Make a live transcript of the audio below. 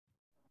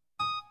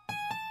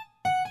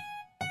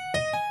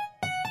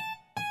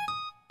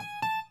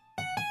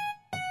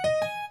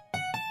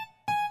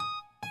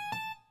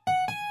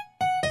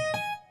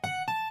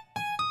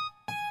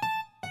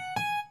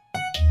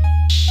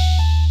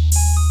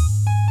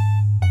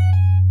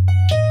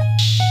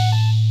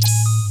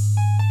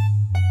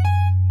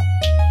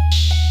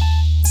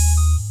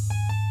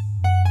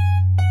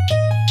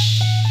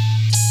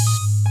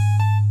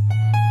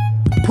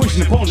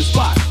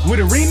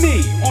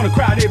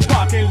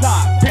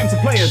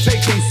players, they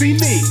can't see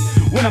me.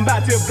 When I'm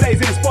about to blaze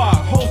and spark,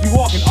 hoes be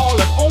walking all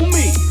up on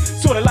me.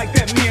 Sorta like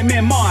that me and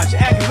men march,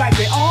 acting like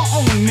they all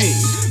own me.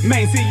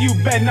 Man, see, you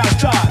better not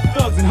start.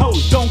 Thugs and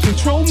hoes don't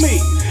control me.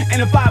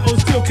 And the 5-0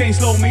 still can't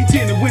slow me.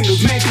 Tinted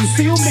windows, man,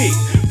 conceal me.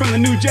 From the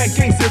new Jack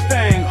Gangsta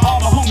thing, all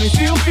my homies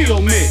still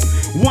feel me.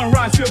 One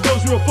rhyme still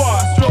goes real far.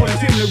 Strolling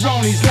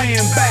tenderonies,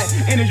 laying back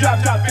in the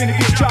drop top, finna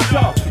get dropped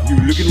off. You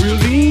looking real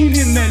lean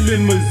in that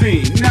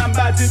limousine. Now I'm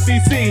about to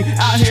be seen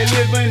out here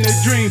living a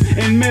dream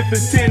in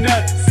Memphis,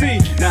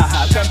 Tennessee. Now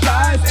how time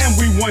flies and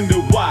we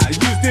wonder why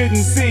you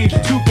didn't seem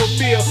to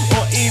fulfill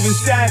or even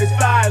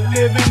satisfied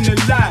living the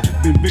life.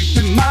 Been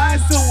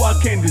victimized so I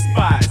can't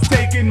despise.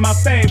 Taking my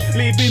fame,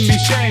 leaving me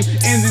shame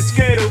in this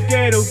ghetto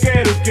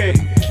game.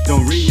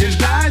 Don't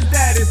realize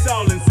that it's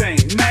all insane.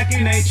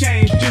 Mackin' ain't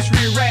changed, just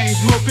rearranged.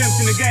 More pimps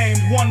in the game,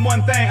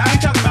 one thing. I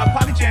ain't talking about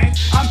pocket change,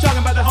 I'm talking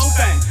about the whole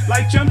thing.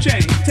 Like jump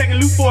change, taking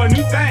loot for a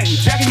new thing.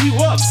 Jacking you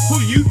up, who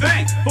you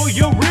think? For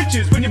your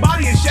riches, when your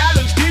body in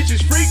shallow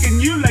ditches.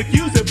 Freaking you like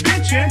you's a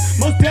bitchin'.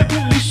 Most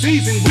definitely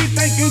seasoned, we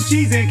thinking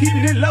cheesing.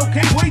 Keeping it low,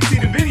 can't wait to see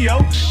the video.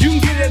 You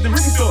can get it at the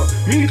record store.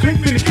 Me and Clique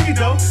finna kick it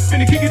though.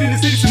 Finna kick it in the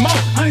city some more.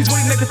 Honey's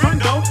waiting at the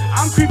front door,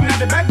 I'm creeping out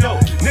the back door.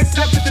 Next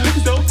step at the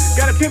liquor store,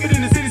 gotta pimp it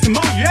in the city some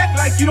more. You act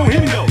like you don't hear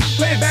me though.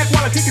 Play it back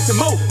while I kick it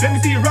some more. Let me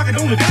see you rock it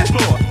on the dance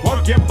floor.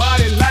 Work your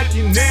body like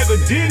you never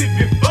did it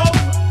before.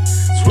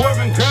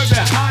 Swerving,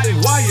 curving, hottie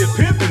while you're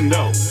pimping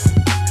though.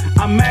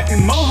 I'm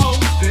macking more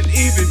hoes than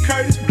even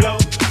Curtis Blow.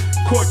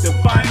 Court the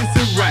finest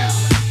around.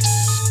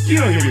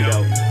 You don't hear me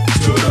though.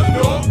 To the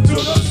north, to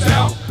the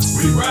south,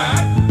 we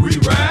ride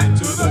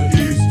to the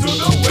east, to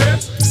the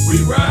west. We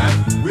ride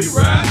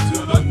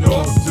to the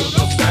north, to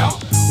the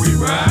south. We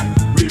ride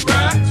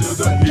to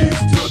the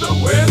east, to the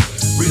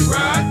west. We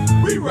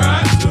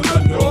ride to the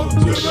north,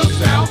 to the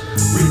south.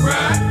 We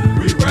ride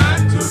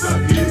to the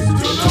east,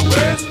 to the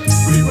west.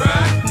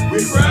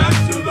 We ride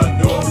to the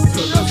north,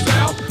 to the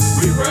south.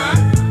 We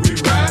ride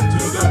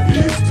to the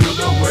east, to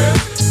the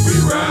west.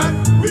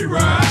 We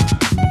ride.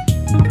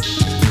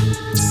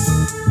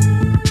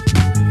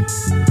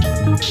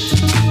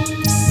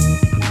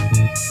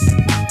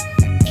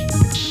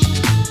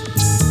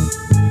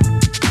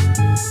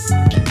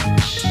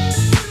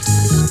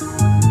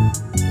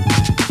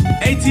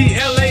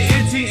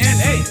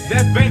 ATLANTNA,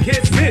 that's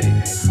Bankhead City.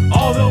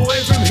 All the way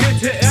from here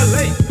to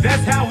LA,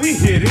 that's how we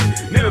hit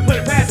it. Never put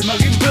it past him, I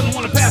give a villain,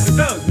 wanna pass the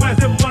thugs. When I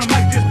step up on the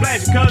mic, just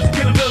blast your cuz.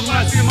 Killing villains when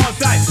I see him on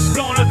sight.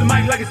 Blowing up the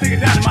mic like a stick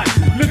of dynamite.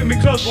 Look at me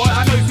close, boy,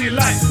 I know you see a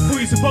light. Who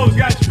you suppose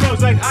got you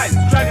froze like ice?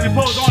 Striking and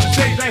pose on the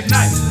stage last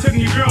night.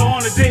 Taking your girl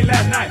on a date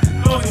last night.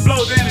 Blows and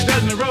blows and a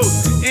dozen of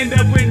rows. End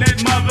up with that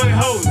motherfucking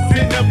hoe.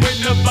 Sitting up with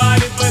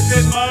nobody but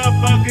that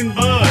motherfucking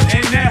bud.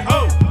 And that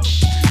hoe,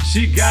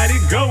 she got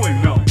it going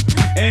on.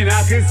 And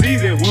I can see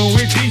that when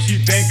we G, she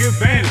thinking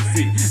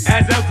fantasy.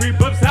 As I creep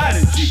up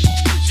silent G,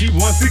 she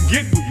wants to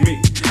get with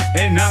me.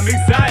 And I'm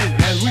excited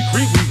as we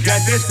creep, we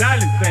got that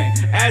silent thing.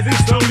 As it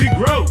slowly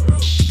grows,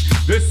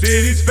 the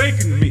city's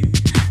faking me.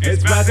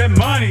 It's about that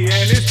money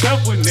and it's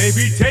tough when they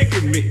be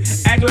taking me.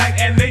 Act like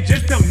and they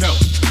just don't know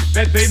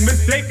that they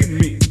mistaken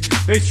me.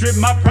 They stripped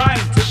my pride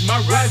and took my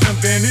rights, and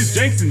then it's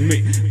jinxing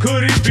me.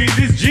 Could it be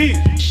this G?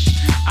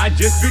 I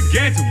just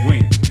began to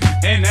win.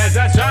 And as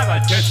I strive, I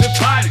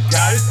testify that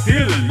God is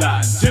still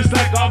alive, just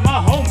like all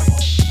my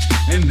homies.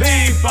 And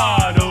they ain't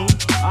far though.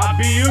 I'll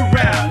be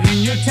around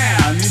in your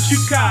town in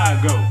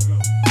Chicago.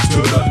 To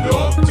the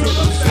north, to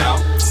the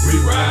south, we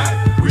ride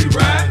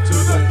to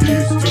the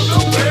east, to the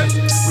west.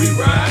 We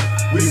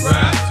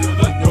ride to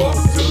the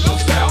north, to the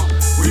south.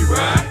 We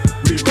ride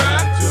to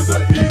the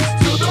east,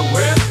 to the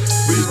west.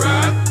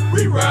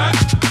 We ride.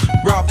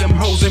 Rob them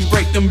hoes and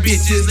break them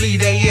bitches. Leave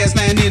they ass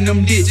lying in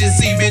them ditches.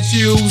 See bitch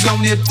shoes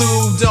on that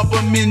food. Dump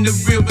them in the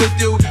river,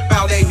 dude.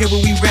 Bout that here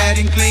when we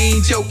riding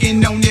clean.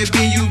 Choking on that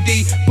BUD.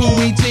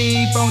 Pooey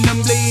teeth on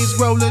them bleeds.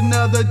 Roll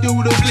another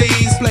doodle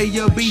please. Play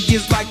your beat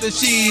just like the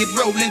shit.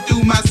 Rolling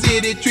through my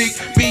city trick.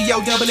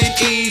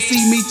 B-O-double-N-E.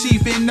 See me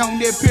chiefing on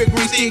that pure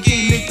green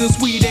sticky. Lick the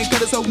sweet and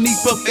cut it so neat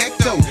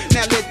perfecto.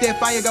 Now let that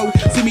fire go.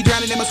 See me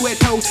drowning in my sweat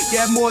hole.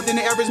 Yeah, more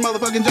than the average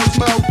motherfucking Joe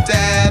Smoke.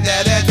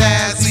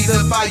 Da-da-da-da. See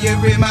the fire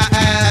in my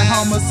eye.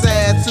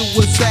 Homicide,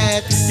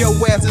 suicide. Your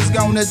ass is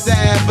gonna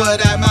die.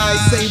 But I might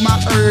save my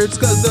herbs,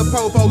 cause the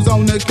popo's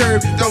on the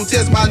curb. Don't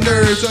test my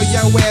nerves or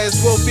your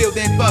ass will feel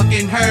that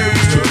fucking hurt.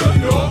 To the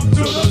north,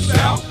 to the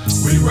south,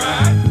 we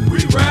ride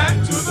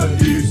to the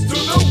east, to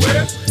the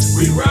west.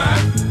 We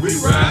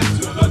ride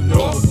to the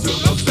north, to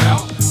the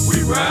south.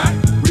 We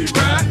ride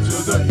to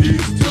the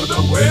east, to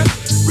the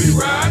west. We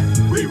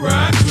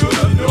ride to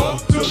the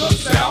north, to the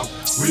south.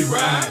 We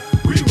ride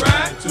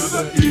to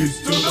the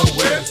east, to the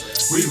west.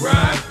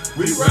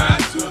 We ride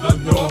to the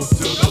north,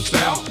 to the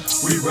south.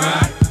 We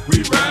ride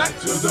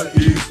to the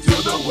east, to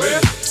the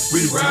west.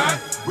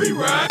 We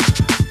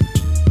ride.